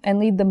south, and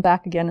lead them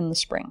back again in the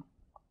spring.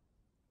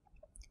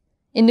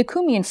 In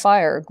Nikumi and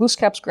Fire,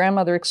 Glooskap's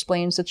grandmother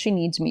explains that she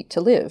needs meat to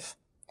live.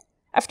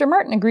 After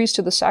Martin agrees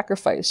to the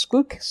sacrifice,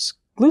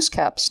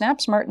 Glooskap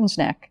snaps Martin's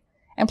neck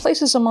and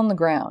places him on the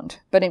ground,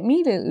 but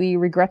immediately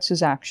regrets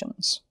his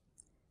actions.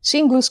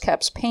 Seeing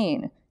Glooskap's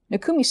pain,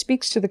 Nikumi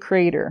speaks to the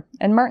Creator,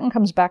 and Martin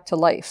comes back to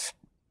life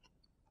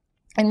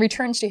and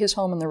returns to his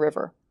home in the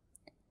river.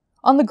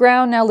 On the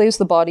ground now lays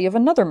the body of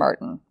another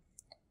Martin.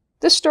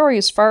 This story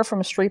is far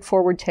from a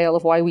straightforward tale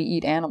of why we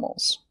eat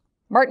animals.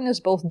 Martin is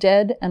both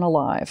dead and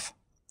alive.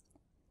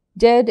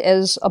 Dead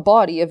as a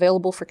body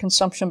available for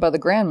consumption by the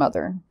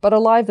grandmother, but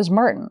alive as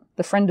Martin,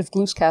 the friend of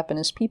Glooskap and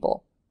his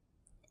people.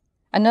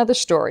 Another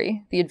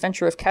story, The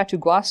Adventure of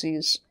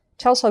Katugwasis,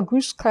 tells how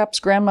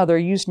Glooskap's grandmother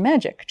used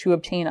magic to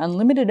obtain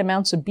unlimited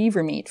amounts of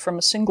beaver meat from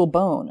a single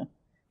bone,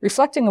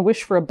 reflecting a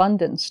wish for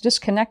abundance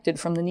disconnected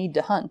from the need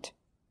to hunt.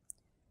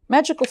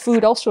 Magical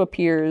food also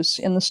appears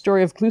in the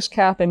story of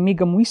Glooskap and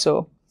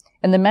Migamwiso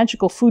and the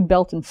magical food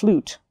belt and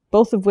flute,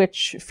 both of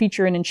which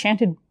feature an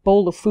enchanted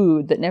bowl of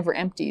food that never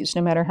empties,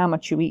 no matter how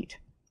much you eat.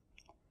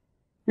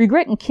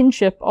 Regret and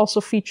kinship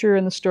also feature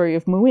in the story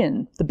of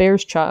Muin, the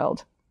bear's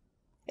child.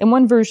 In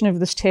one version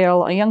of this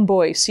tale, a young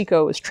boy,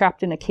 Siko, is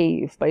trapped in a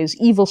cave by his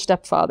evil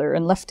stepfather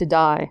and left to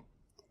die.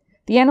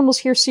 The animals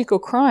hear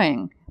Siko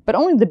crying, but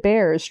only the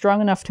bear is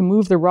strong enough to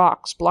move the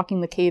rocks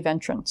blocking the cave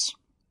entrance.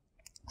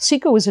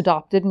 Siko is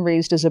adopted and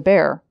raised as a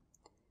bear.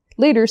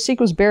 Later,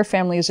 Siko's bear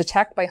family is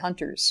attacked by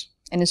hunters,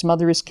 and his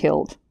mother is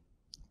killed.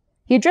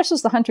 He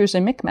addresses the hunters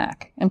in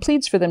Micmac and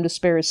pleads for them to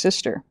spare his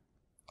sister.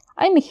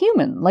 "I am a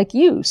human, like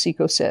you,"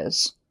 Siko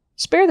says.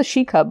 "Spare the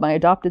she-cub, my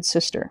adopted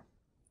sister."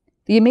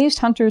 The amazed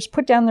hunters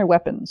put down their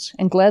weapons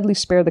and gladly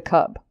spare the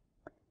cub.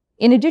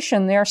 In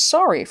addition, they are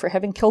sorry for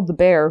having killed the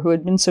bear who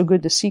had been so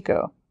good to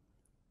Siko.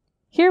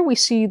 Here we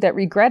see that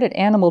regret at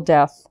animal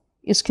death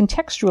is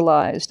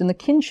contextualized in the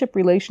kinship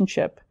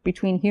relationship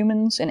between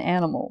humans and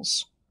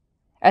animals.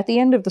 At the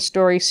end of the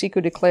story,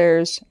 Siko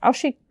declares,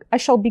 I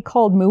shall be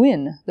called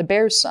Muin, the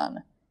bear's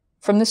son,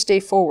 from this day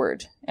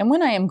forward, and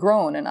when I am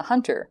grown and a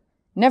hunter,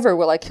 never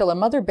will I kill a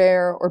mother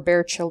bear or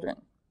bear children.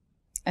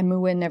 And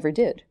Muin never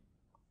did.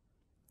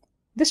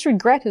 This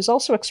regret is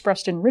also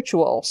expressed in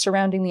ritual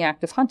surrounding the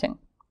act of hunting.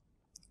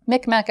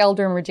 Micmac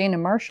elder Regina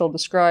Marshall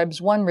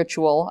describes one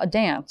ritual, a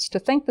dance, to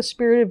thank the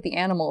spirit of the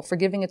animal for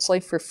giving its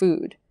life for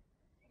food.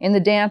 In the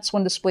dance,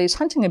 one displays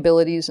hunting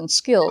abilities and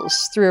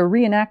skills through a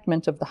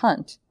reenactment of the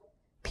hunt.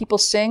 People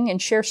sing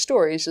and share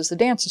stories as the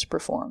dance is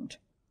performed.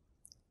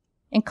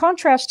 In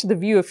contrast to the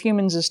view of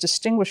humans as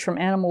distinguished from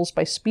animals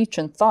by speech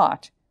and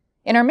thought,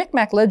 in our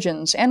Micmac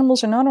legends,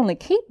 animals are not only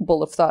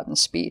capable of thought and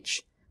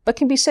speech, but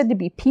can be said to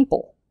be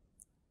people.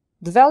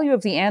 The value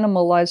of the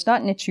animal lies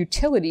not in its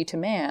utility to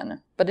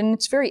man, but in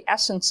its very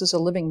essence as a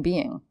living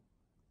being.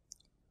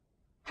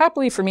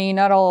 Happily for me,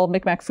 not all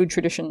Micmac food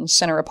traditions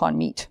center upon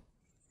meat.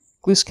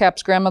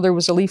 Glooskap's grandmother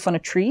was a leaf on a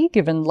tree,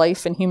 given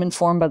life in human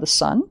form by the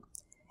sun,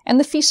 and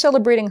the feast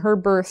celebrating her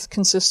birth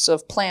consists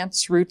of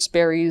plants, roots,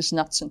 berries,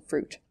 nuts, and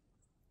fruit,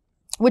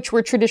 which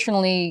were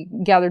traditionally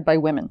gathered by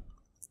women.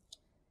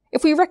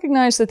 If we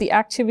recognize that the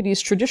activities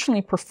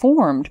traditionally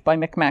performed by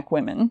Micmac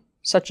women,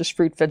 such as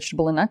fruit,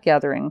 vegetable, and nut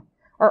gathering,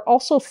 are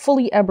also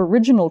fully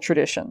Aboriginal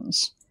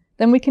traditions,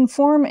 then we can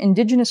form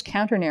indigenous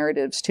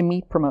counter-narratives to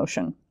meat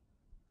promotion.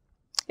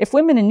 If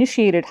women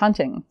initiated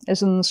hunting,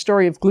 as in the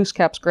story of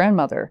Glooskap's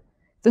grandmother,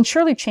 then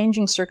surely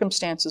changing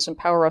circumstances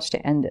empower us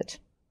to end it.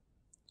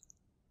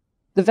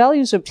 The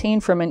values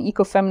obtained from an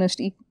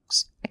ecofeminist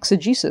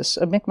exegesis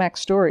of Micmac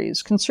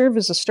stories can serve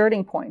as a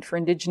starting point for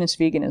indigenous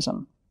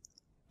veganism.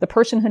 The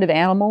personhood of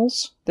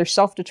animals, their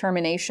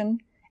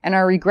self-determination, and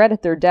our regret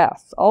at their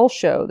death all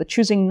show that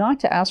choosing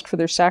not to ask for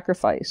their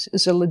sacrifice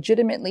is a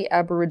legitimately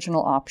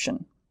Aboriginal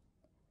option.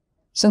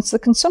 Since the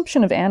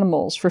consumption of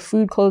animals for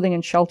food, clothing,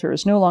 and shelter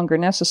is no longer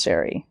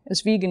necessary,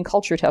 as vegan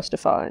culture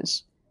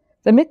testifies,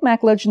 the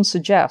Micmac legend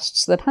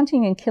suggests that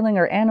hunting and killing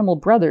our animal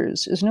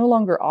brothers is no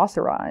longer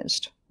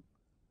authorized.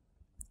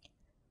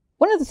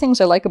 One of the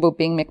things I like about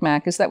being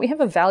Micmac is that we have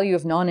a value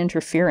of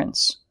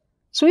non-interference.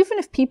 So even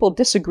if people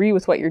disagree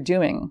with what you're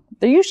doing,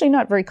 they're usually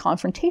not very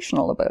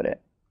confrontational about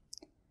it.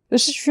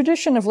 There's a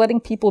tradition of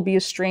letting people be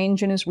as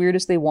strange and as weird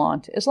as they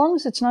want, as long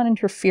as it's not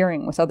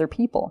interfering with other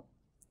people.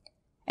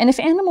 And if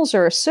animals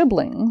are our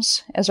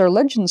siblings, as our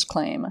legends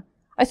claim,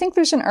 I think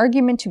there's an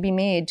argument to be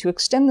made to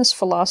extend this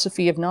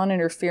philosophy of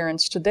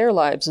non-interference to their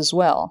lives as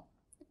well.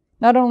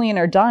 Not only in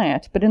our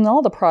diet, but in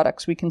all the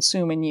products we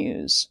consume and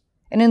use,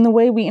 and in the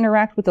way we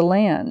interact with the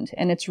land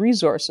and its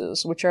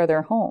resources, which are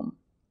their home.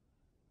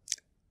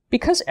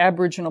 Because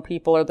Aboriginal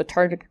people are the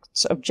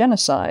targets of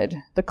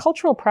genocide, the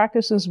cultural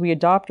practices we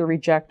adopt or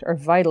reject are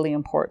vitally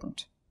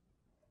important.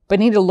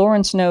 Benita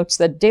Lawrence notes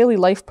that daily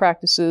life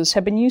practices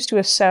have been used to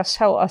assess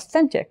how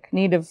authentic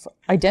Native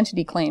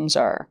identity claims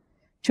are,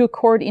 to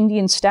accord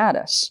Indian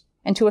status,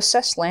 and to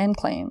assess land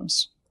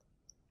claims.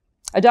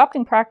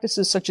 Adopting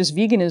practices such as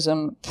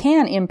veganism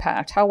can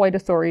impact how white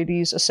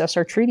authorities assess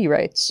our treaty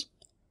rights.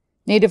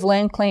 Native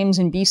land claims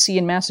in BC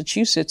and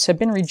Massachusetts have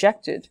been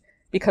rejected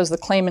because the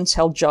claimants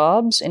held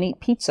jobs and ate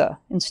pizza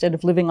instead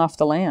of living off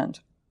the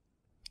land.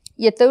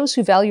 Yet those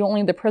who value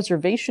only the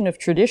preservation of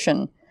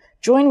tradition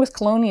join with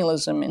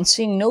colonialism in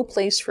seeing no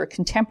place for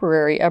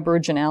contemporary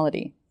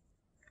aboriginality.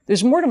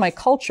 There's more to my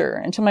culture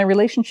and to my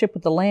relationship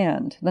with the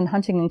land than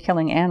hunting and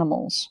killing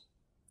animals.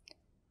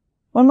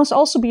 One must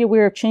also be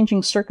aware of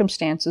changing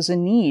circumstances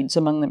and needs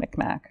among the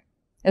Micmac.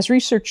 As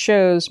research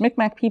shows,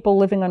 Micmac people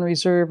living on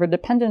reserve are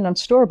dependent on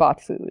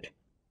store-bought food.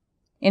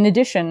 In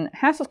addition,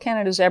 half of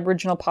Canada's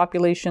Aboriginal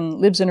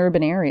population lives in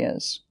urban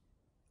areas.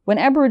 When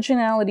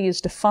Aboriginality is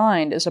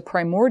defined as a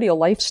primordial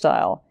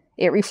lifestyle,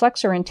 it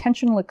reflects our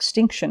intentional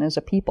extinction as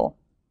a people.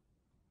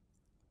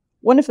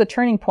 One of the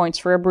turning points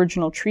for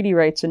Aboriginal treaty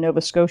rights in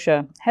Nova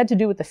Scotia had to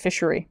do with the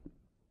fishery.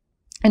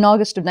 In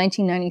August of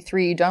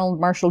 1993, Donald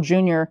Marshall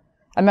Jr.,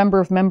 a member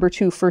of Member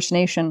 2 First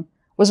Nation,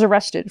 was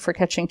arrested for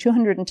catching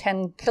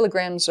 210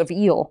 kilograms of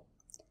eel,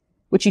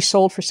 which he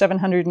sold for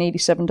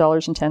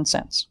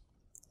 $787.10.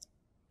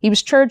 He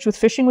was charged with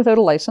fishing without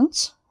a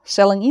license,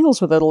 selling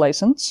eels without a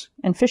license,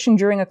 and fishing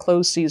during a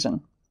closed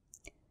season.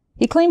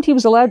 He claimed he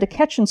was allowed to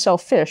catch and sell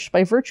fish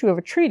by virtue of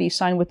a treaty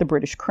signed with the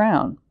British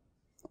Crown.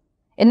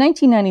 In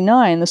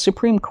 1999, the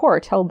Supreme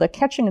Court held that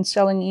catching and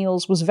selling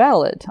eels was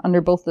valid under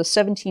both the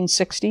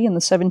 1760 and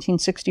the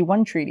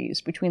 1761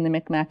 treaties between the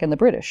Micmac and the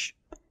British,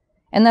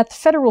 and that the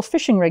federal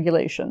fishing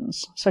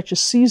regulations, such as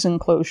season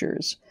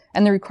closures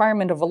and the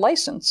requirement of a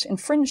license,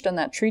 infringed on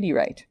that treaty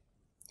right.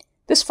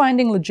 This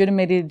finding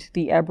legitimated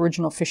the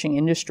Aboriginal fishing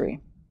industry.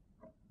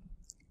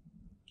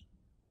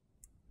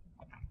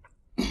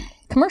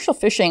 Commercial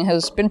fishing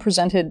has been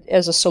presented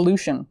as a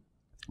solution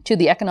to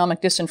the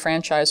economic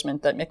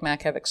disenfranchisement that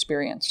Micmac have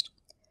experienced,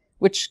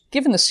 which,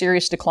 given the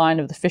serious decline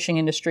of the fishing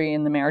industry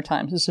in the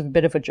Maritimes, is a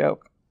bit of a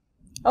joke.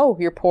 Oh,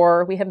 you're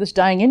poor, we have this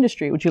dying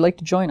industry, would you like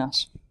to join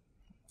us?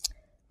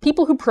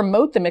 People who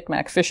promote the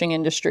Micmac fishing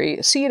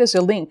industry see it as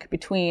a link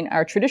between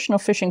our traditional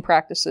fishing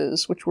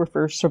practices, which were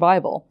for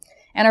survival,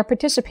 and our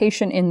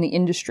participation in the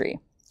industry,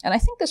 and I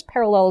think this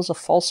parallel is a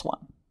false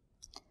one.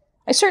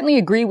 I certainly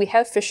agree we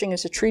have fishing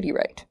as a treaty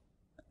right,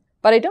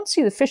 but I don't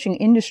see the fishing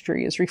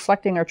industry as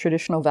reflecting our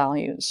traditional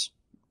values.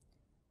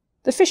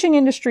 The fishing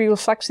industry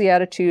reflects the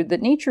attitude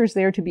that nature is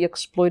there to be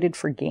exploited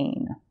for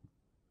gain.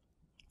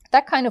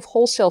 That kind of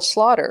wholesale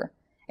slaughter,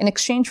 in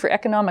exchange for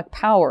economic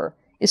power,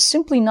 is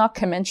simply not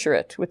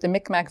commensurate with the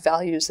Micmac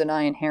values that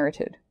I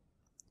inherited.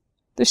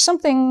 There's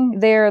something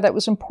there that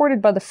was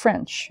imported by the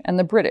French and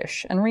the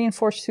British and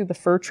reinforced through the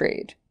fur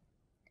trade.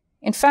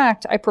 In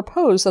fact, I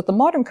propose that the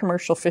modern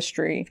commercial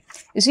fishery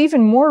is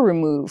even more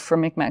removed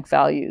from Micmac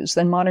values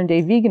than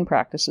modern-day vegan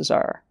practices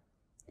are.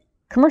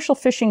 Commercial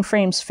fishing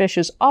frames fish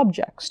as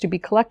objects to be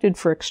collected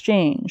for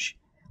exchange,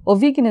 while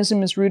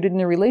veganism is rooted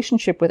in a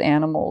relationship with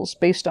animals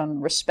based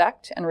on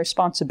respect and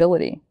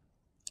responsibility.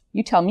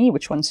 You tell me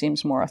which one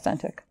seems more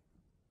authentic.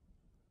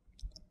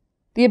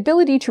 The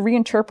ability to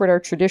reinterpret our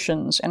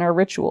traditions and our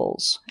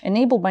rituals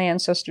enabled my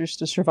ancestors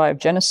to survive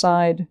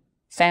genocide,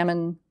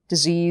 famine,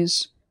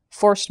 disease,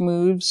 forced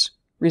moves,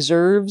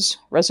 reserves,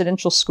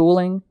 residential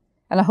schooling,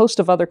 and a host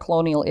of other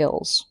colonial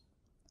ills.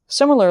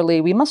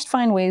 Similarly, we must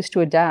find ways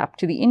to adapt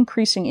to the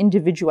increasing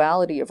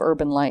individuality of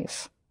urban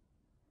life.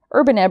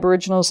 Urban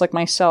Aboriginals like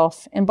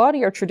myself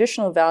embody our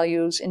traditional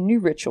values in new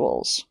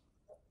rituals.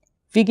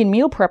 Vegan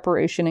meal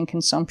preparation and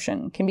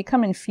consumption can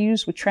become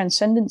infused with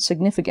transcendent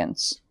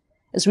significance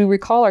as we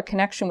recall our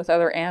connection with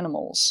other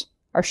animals,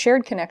 our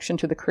shared connection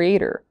to the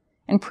Creator,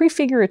 and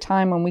prefigure a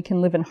time when we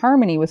can live in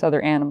harmony with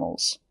other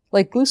animals,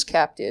 like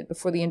Glooskap did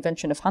before the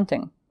invention of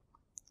hunting.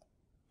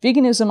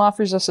 Veganism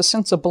offers us a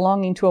sense of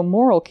belonging to a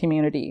moral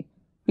community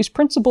whose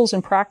principles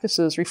and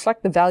practices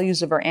reflect the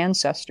values of our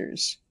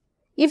ancestors,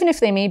 even if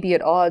they may be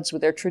at odds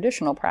with their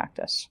traditional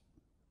practice.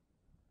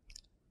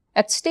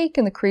 At stake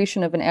in the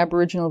creation of an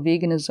Aboriginal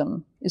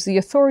veganism is the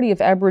authority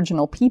of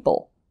Aboriginal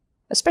people,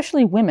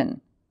 especially women,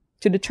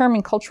 to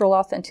determine cultural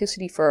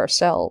authenticity for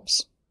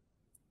ourselves.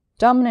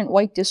 Dominant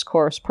white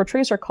discourse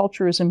portrays our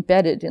culture as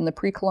embedded in the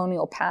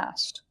pre-colonial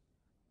past.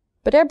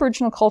 But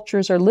Aboriginal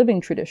cultures are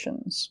living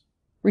traditions,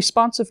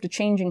 responsive to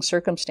changing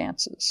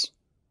circumstances.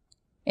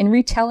 In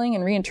retelling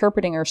and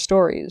reinterpreting our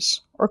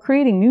stories, or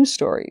creating new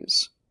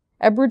stories,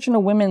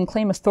 Aboriginal women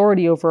claim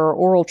authority over our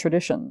oral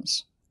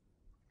traditions.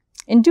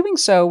 In doing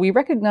so, we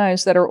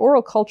recognize that our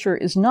oral culture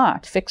is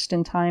not fixed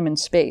in time and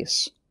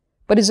space,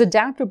 but is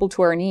adaptable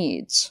to our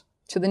needs,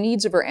 to the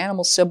needs of our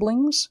animal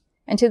siblings,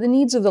 and to the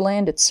needs of the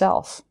land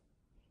itself.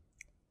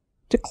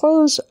 To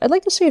close, I'd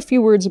like to say a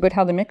few words about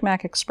how the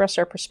Mi'kmaq express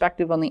our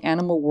perspective on the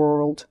animal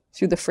world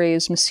through the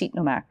phrase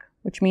Mesitnomak,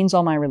 which means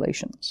all my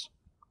relations.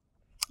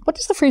 What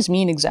does the phrase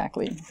mean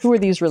exactly? Who are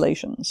these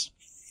relations?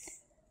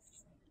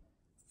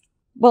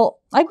 Well,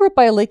 I grew up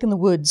by a lake in the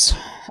woods,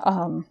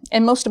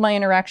 and most of my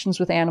interactions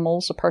with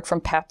animals, apart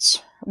from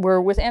pets, were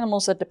with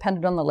animals that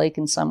depended on the lake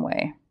in some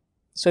way.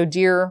 So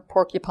deer,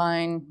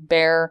 porcupine,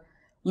 bear,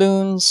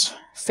 loons,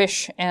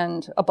 fish,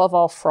 and above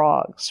all,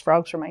 frogs.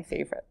 Frogs were my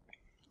favorite.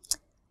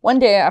 One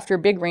day, after a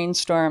big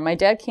rainstorm, my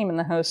dad came in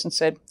the house and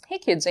said, "Hey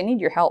kids, I need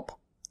your help.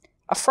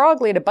 A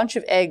frog laid a bunch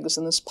of eggs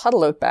in this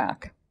puddle out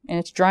back, and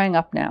it's drying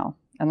up now,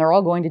 and they're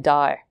all going to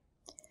die.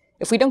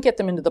 If we don't get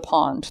them into the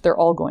pond, they're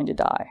all going to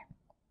die."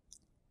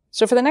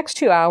 So for the next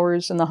 2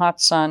 hours in the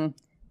hot sun,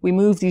 we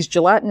moved these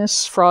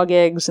gelatinous frog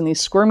eggs and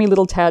these squirmy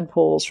little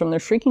tadpoles from their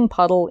shrinking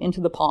puddle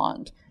into the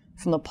pond,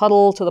 from the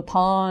puddle to the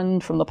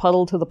pond, from the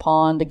puddle to the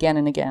pond, again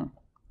and again.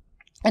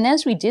 And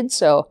as we did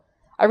so,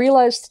 I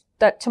realized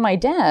that to my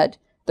dad,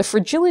 the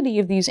fragility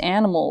of these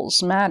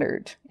animals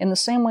mattered in the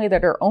same way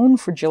that our own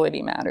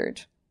fragility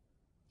mattered.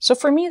 So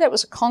for me, that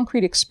was a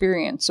concrete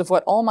experience of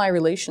what all my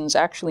relations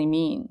actually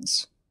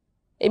means.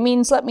 It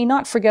means let me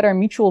not forget our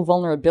mutual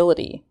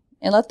vulnerability,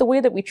 and let the way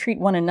that we treat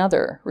one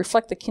another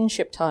reflect the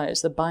kinship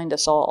ties that bind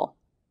us all.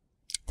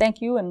 Thank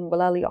you, and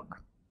walaliok.